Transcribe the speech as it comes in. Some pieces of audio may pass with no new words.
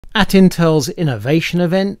At Intel's innovation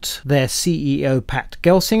event, their CEO Pat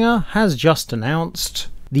Gelsinger has just announced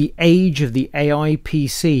the age of the AI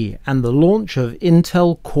PC and the launch of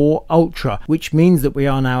Intel Core Ultra, which means that we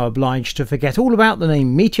are now obliged to forget all about the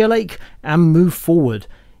name Meteor Lake and move forward.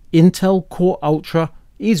 Intel Core Ultra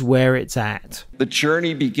is where it's at. The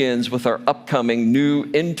journey begins with our upcoming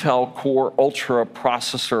new Intel Core Ultra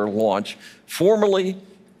processor launch, formerly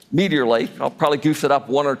Meteor Lake. I'll probably goof it up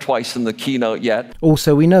one or twice in the keynote yet.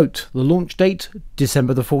 Also, we note the launch date,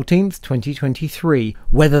 December the 14th, 2023.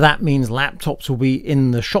 Whether that means laptops will be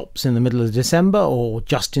in the shops in the middle of December, or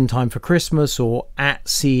just in time for Christmas, or at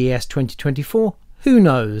CES 2024, who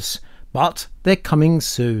knows? But they're coming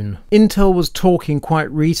soon. Intel was talking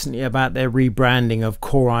quite recently about their rebranding of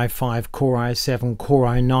Core i5, Core i7, Core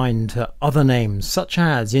i9 to other names such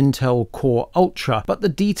as Intel Core Ultra, but the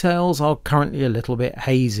details are currently a little bit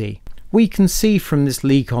hazy. We can see from this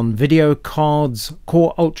leak on video cards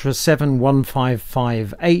Core Ultra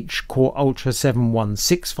 7155H, Core Ultra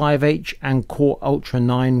 7165H and Core Ultra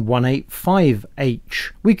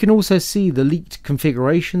 9185H. We can also see the leaked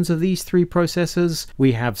configurations of these three processors.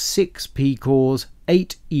 We have 6 P cores,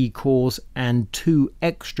 8 E cores and 2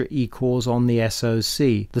 extra E cores on the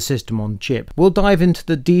SoC, the system on chip. We'll dive into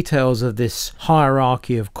the details of this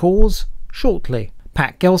hierarchy of cores shortly.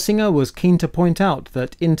 Pat Gelsinger was keen to point out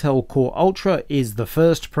that Intel Core Ultra is the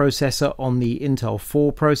first processor on the Intel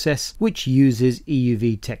 4 process, which uses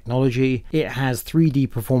EUV technology. It has 3D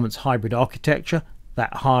performance hybrid architecture,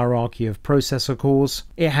 that hierarchy of processor cores.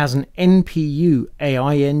 It has an NPU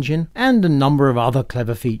AI engine and a number of other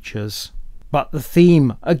clever features. But the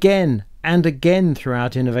theme, again and again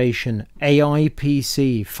throughout innovation, AI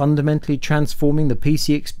PC, fundamentally transforming the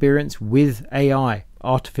PC experience with AI,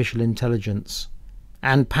 artificial intelligence.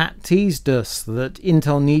 And Pat teased us that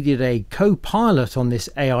Intel needed a co-pilot on this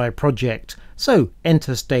AI project, so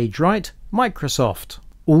enter stage right, Microsoft.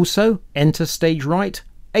 Also, enter stage right,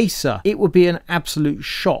 Acer. It would be an absolute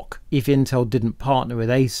shock if Intel didn't partner with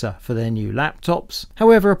Acer for their new laptops.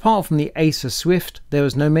 However, apart from the Acer Swift, there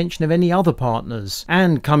was no mention of any other partners.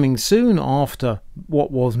 And coming soon after what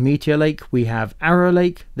was Meteor Lake, we have Arrow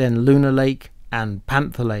Lake, then Lunar Lake and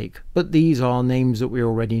Panther Lake. But these are names that we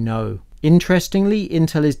already know. Interestingly,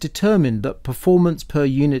 Intel is determined that performance per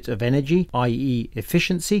unit of energy, i.e.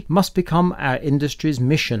 efficiency, must become our industry's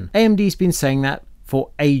mission. AMD's been saying that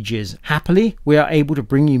for ages. Happily, we are able to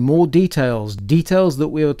bring you more details that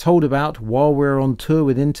we were told about while we were on tour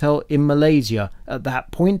with Intel in Malaysia, at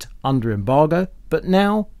that point under embargo, but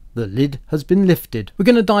now the lid has been lifted. We're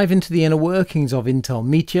going to dive into the inner workings of Intel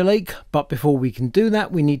Meteor Lake, but before we can do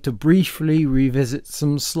that we need to briefly revisit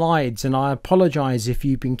some slides, and I apologize if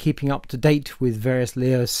you've been keeping up to date with various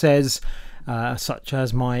Leo says, such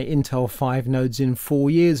as my Intel 5 nodes in 4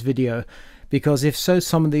 years video, because if so,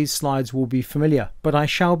 some of these slides will be familiar, but I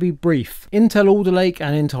shall be brief. Intel Alder Lake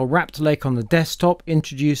and Intel Raptor Lake on the desktop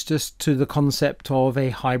introduced us to the concept of a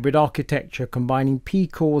hybrid architecture combining P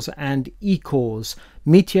cores and E cores.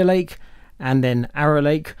 Meteor Lake and then Arrow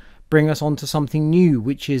Lake bring us onto something new,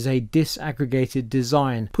 which is a disaggregated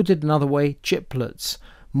design. Put it another way, chiplets.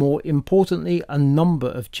 More importantly, a number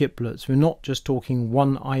of chiplets. We're not just talking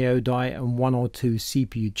one I/O die and 1 or 2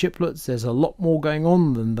 CPU chiplets. There's a lot more going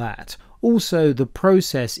on than that. Also, the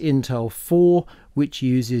process Intel 4, which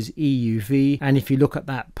uses EUV, and if you look at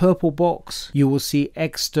that purple box, you will see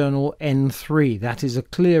external N3. That is a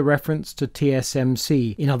clear reference to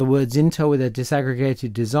TSMC. In other words, Intel with a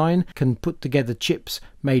disaggregated design can put together chips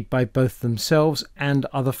made by both themselves and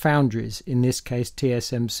other foundries, in this case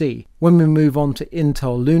TSMC. When we move on to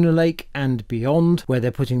Intel Lunar Lake and beyond, where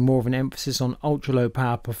they're putting more of an emphasis on ultra low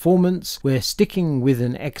power performance, we're sticking with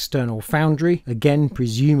an external foundry, again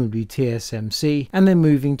presumably TSMC, and then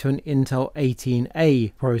moving to an Intel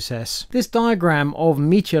 18A process. This diagram of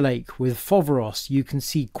Meteor Lake with Foveros, you can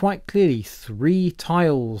see quite clearly 3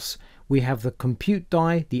 tiles. We have the compute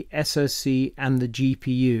die, the SoC and the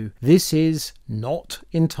GPU. This is not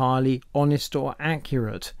entirely honest or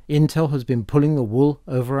accurate. Intel has been pulling the wool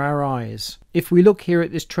over our eyes. If we look here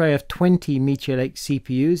at this tray of 20 Meteor Lake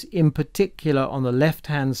CPUs, in particular on the left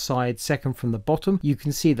hand side, second from the bottom, you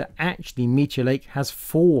can see that actually Meteor Lake has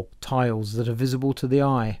 4 tiles that are visible to the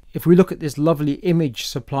eye. If we look at this lovely image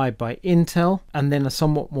supplied by Intel and then a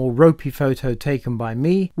somewhat more ropey photo taken by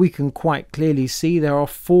me, we can quite clearly see there are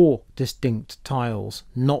 4 distinct tiles,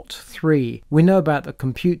 not 3. We know about the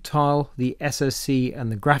compute tile, the SoC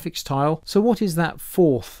and the graphics tile, so what is that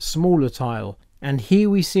 4th smaller tile? And here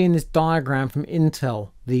we see in this diagram from Intel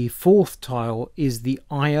The fourth tile is the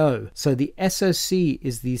I/O. So the SoC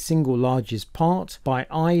is the single largest part. By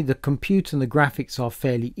I, the compute and the graphics are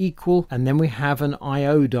fairly equal, and then we have an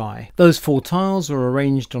I/O die. Those four tiles are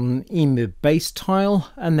arranged on an EMIB base tile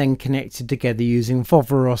and then connected together using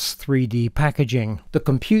Foveros 3D packaging. The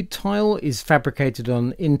compute tile is fabricated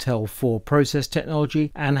on Intel 4 process technology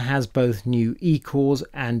and has both new E cores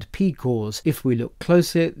and P cores. If we look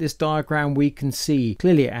closely at this diagram, we can see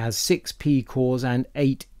clearly it has 6 P cores and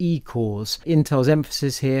 8 E cores. Intel's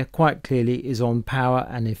emphasis here quite clearly is on power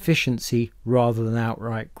and efficiency rather than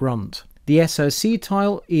outright grunt. The SoC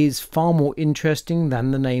tile is far more interesting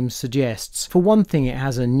than the name suggests. For one thing, it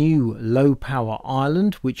has a new low power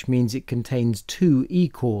island, which means it contains 2 E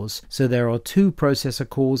cores. So there are 2 processor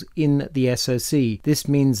cores in the SoC. This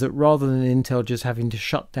means that rather than Intel just having to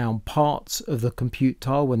shut down parts of the compute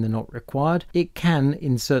tile when they're not required, it can,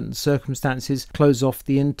 in certain circumstances, close off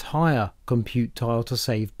the entire compute tile to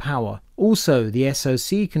save power. Also, the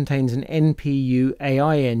SoC contains an NPU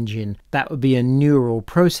AI engine. That would be a neural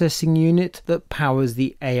processing unit that powers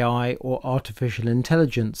the AI or artificial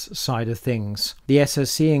intelligence side of things. The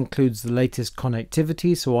SoC includes the latest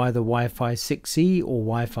connectivity, so either Wi-Fi 6E or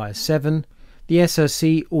Wi-Fi 7. The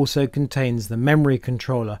SoC also contains the memory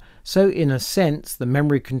controller, so in a sense the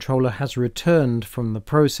memory controller has returned from the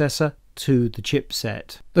processor to the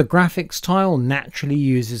chipset. The graphics tile naturally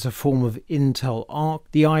uses a form of Intel Arc.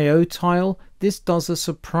 The I/O tile, this does a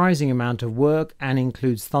surprising amount of work and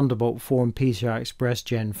includes Thunderbolt 4 and PCI Express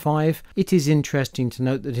Gen 5. It is interesting to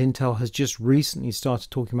note that Intel has just recently started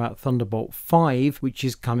talking about Thunderbolt 5, which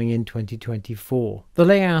is coming in 2024. The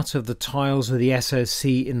layout of the tiles of the SoC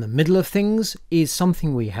in the middle of things is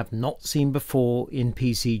something we have not seen before in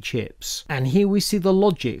PC chips. And here we see the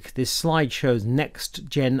logic. This slide shows next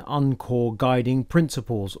gen uncore guiding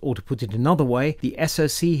principles, or to put it another way, the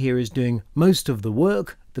SoC here is doing most of the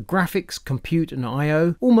work. The graphics, compute and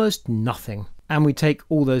I/O, almost nothing. And we take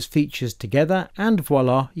all those features together and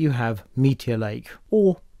voila, you have Meteor Lake,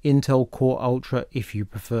 or Intel Core Ultra if you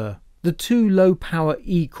prefer. The 2 low power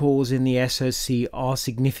E cores in the SoC are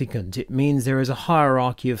significant. It means there is a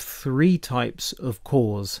hierarchy of 3 types of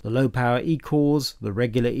cores: the low power E cores, the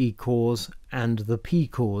regular E cores, and the P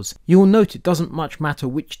cores. You'll note it doesn't much matter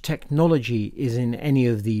which technology is in any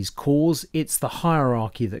of these cores, it's the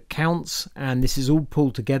hierarchy that counts, and this is all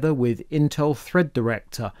pulled together with Intel Thread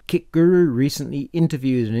Director. Kit Guru recently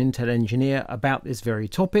interviewed an Intel engineer about this very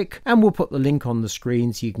topic, and we'll put the link on the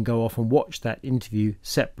screen so you can go off and watch that interview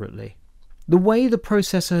separately. The way the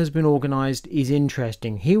processor has been organized is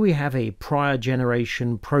interesting. Here we have a prior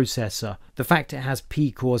generation processor. The fact it has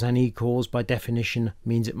P cores and E cores by definition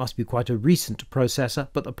means it must be quite a recent processor,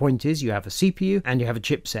 but the point is you have a CPU and you have a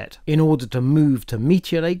chipset. In order to move to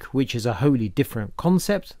Meteor Lake, which is a wholly different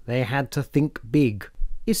concept, they had to think big.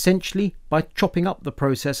 Essentially by chopping up the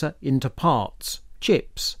processor into parts,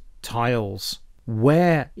 chips, tiles.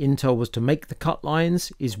 Where Intel was to make the cut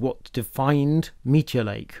lines is what defined Meteor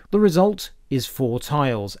Lake. The result is 4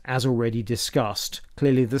 tiles, as already discussed.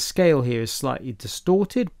 Clearly the scale here is slightly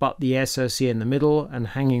distorted, but the SoC in the middle, and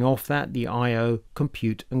hanging off that the I/O,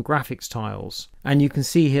 compute and graphics tiles. And you can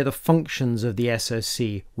see here the functions of the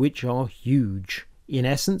SoC, which are huge. In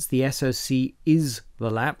essence, the SoC is the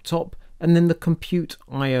laptop, and then the compute,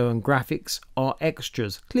 I/O and graphics are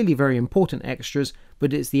extras, clearly very important extras,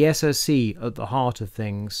 but it's the SoC at the heart of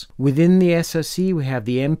things. Within the SoC we have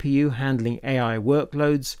the NPU handling AI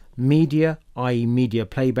workloads, media, i.e. media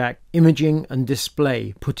playback, imaging and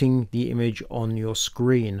display, putting the image on your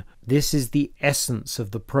screen. This is the essence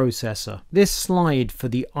of the processor. This slide for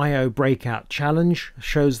the I/O breakout challenge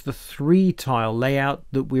shows the 3 tile layout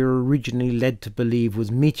that we were originally led to believe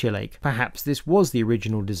was Meteor Lake. Perhaps this was the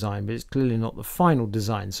original design, but it's clearly not the final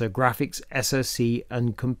design. So graphics, SoC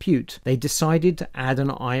and compute. They decided to add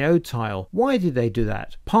an I/O tile. Why did they do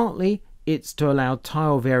that? Partly it's to allow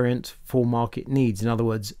tile variant for market needs. In other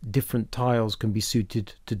words, different tiles can be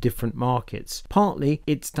suited to different markets. Partly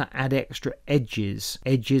it's to add extra edges.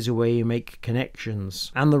 Edges are where you make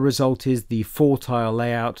connections. And the result is the 4 tile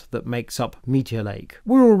layout that makes up Meteor Lake.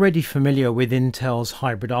 We're already familiar with Intel's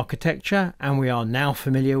hybrid architecture, and we are now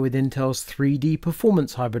familiar with Intel's 3D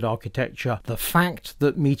performance hybrid architecture. The fact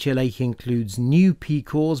that Meteor Lake includes new P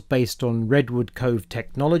cores based on Redwood Cove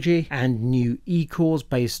technology and new E cores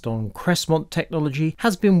based on Crestmont technology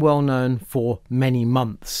has been well known for many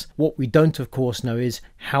months. What we don't of course know is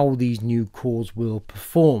how these new cores will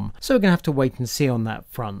perform, so we're going to have to wait and see on that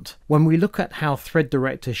front. When we look at how Thread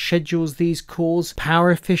Director schedules these cores, power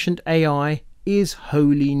efficient AI is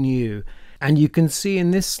wholly new. And you can see in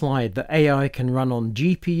this slide that AI can run on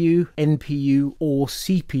GPU, NPU or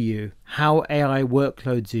CPU. how AI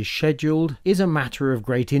workloads is scheduled is a matter of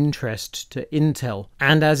great interest to Intel.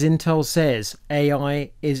 And as Intel says,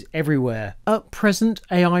 AI is everywhere. At present,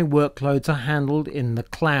 AI workloads are handled in the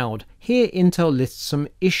cloud. Here Intel lists some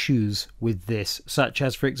issues with this, such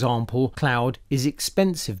as, for example, cloud is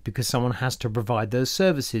expensive because someone has to provide those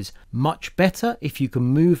services. Much better if you can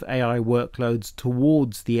move AI workloads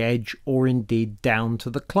towards the edge or indeed down to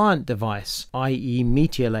the client device, i.e.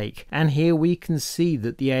 Meteor Lake. And here we can see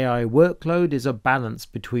that the AI workload is a balance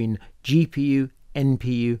between GPU,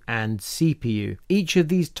 NPU and CPU. Each of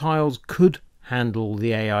these tiles could handle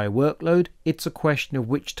the AI workload. It's a question of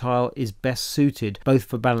which tile is best suited, both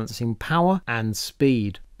for balancing power and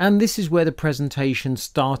speed. And this is where the presentation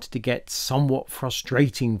started to get somewhat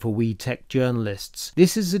frustrating for we tech journalists.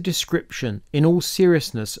 This is a description, in all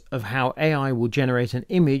seriousness, of how AI will generate an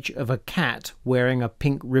image of a cat wearing a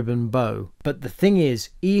pink ribbon bow. But the thing is,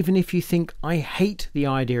 even if you think I hate the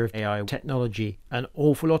idea of AI technology, an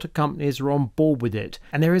awful lot of companies are on board with it,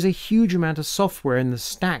 and there is a huge amount of software in the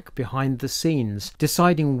stack behind the scenes.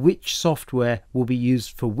 Deciding which software will be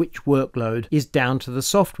used for which workload is down to the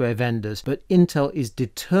software vendors, but Intel is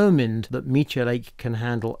determined that Meteor Lake can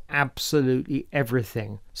handle absolutely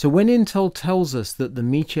everything. So when Intel tells us that the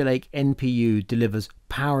Meteor Lake NPU delivers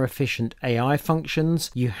power efficient AI functions,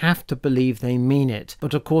 you have to believe they mean it.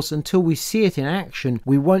 But of course, until we see it in action,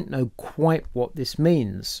 we won't know quite what this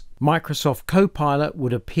means. Microsoft Copilot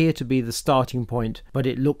would appear to be the starting point, but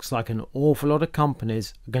it looks like an awful lot of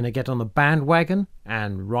companies are going to get on the bandwagon,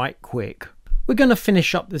 and right quick. We're going to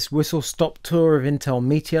finish up this whistle-stop tour of Intel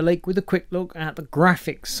Meteor Lake with a quick look at the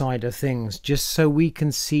graphics side of things, just so we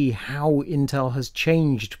can see how Intel has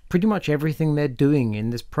changed pretty much everything they're doing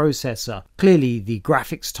in this processor. Clearly, the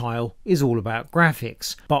graphics tile is all about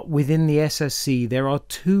graphics, but within the SoC there are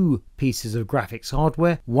two pieces of graphics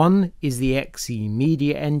hardware. One is the Xe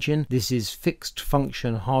Media Engine. This is fixed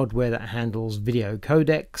function hardware that handles video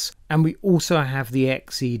codecs, and we also have the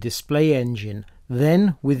Xe Display Engine.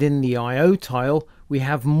 Then within the I/O tile we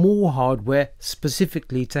have more hardware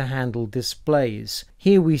specifically to handle displays.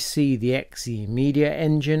 Here we see the Xe Media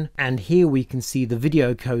Engine, and here we can see the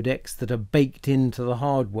video codecs that are baked into the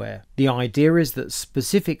hardware. The idea is that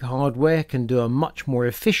specific hardware can do a much more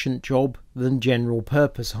efficient job than general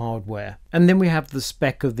purpose hardware. And then we have the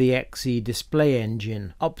spec of the Xe Display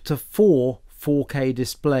Engine, up to 4 4K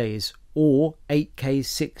displays or 8K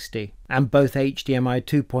 60, and both HDMI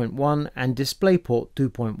 2.1 and DisplayPort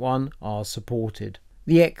 2.1 are supported.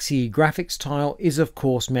 The Xe graphics tile is of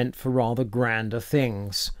course meant for rather grander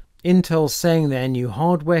things. Intel's saying their new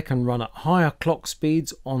hardware can run at higher clock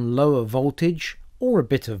speeds on lower voltage, or a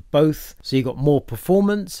bit of both, so you got more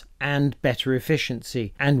performance and better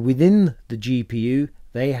efficiency. And within the GPU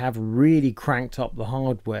they have really cranked up the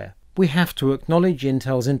hardware. We have to acknowledge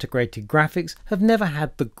Intel's integrated graphics have never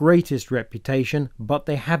had the greatest reputation, but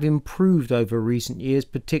they have improved over recent years,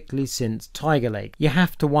 particularly since Tiger Lake. You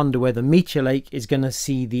have to wonder whether Meteor Lake is going to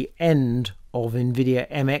see the end of NVIDIA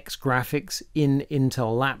MX graphics in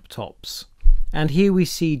Intel laptops. And here we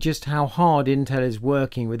see just how hard Intel is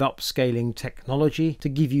working with upscaling technology to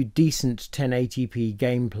give you decent 1080p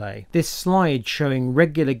gameplay. This slide showing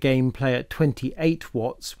regular gameplay at 28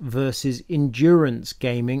 watts versus endurance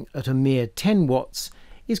gaming at a mere 10 watts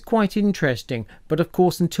is quite interesting, but of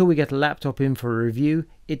course until we get a laptop in for a review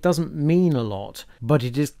it doesn't mean a lot. But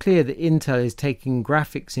it is clear that Intel is taking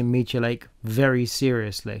graphics in Meteor Lake very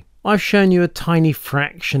seriously. I've shown you a tiny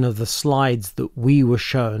fraction of the slides that we were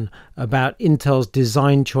shown about Intel's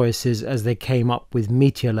design choices as they came up with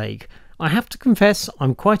Meteor Lake. I have to confess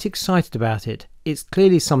I'm quite excited about it. It's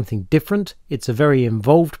clearly something different, it's a very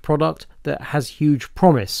involved product that has huge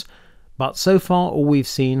promise, but so far all we've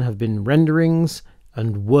seen have been renderings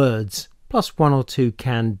and words, plus 1 or 2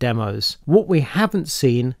 canned demos. What we haven't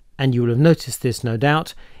seen, and you will have noticed this no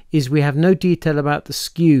doubt, is we have no detail about the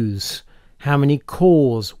SKUs. How many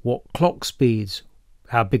cores, what clock speeds,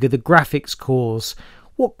 how big are the graphics cores,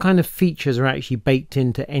 what kind of features are actually baked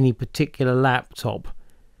into any particular laptop.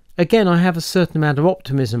 Again, I have a certain amount of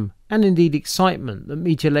optimism and indeed excitement that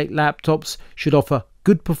Meteor Lake laptops should offer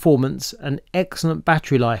good performance and excellent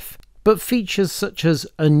battery life. But features such as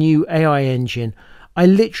a new AI engine, I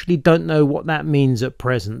literally don't know what that means at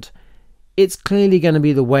present. It's clearly going to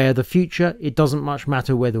be the way of the future. It doesn't much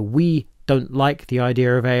matter whether we don't like the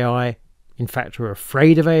idea of AI, in fact are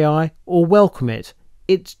afraid of AI, or welcome it.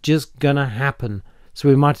 It's just gonna happen, so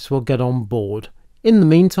we might as well get on board. In the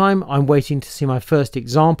meantime, I'm waiting to see my first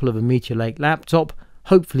example of a Meteor Lake laptop,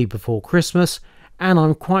 hopefully before Christmas, and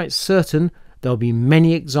I'm quite certain there'll be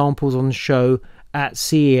many examples on show at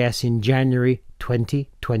CES in January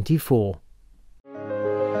 2024.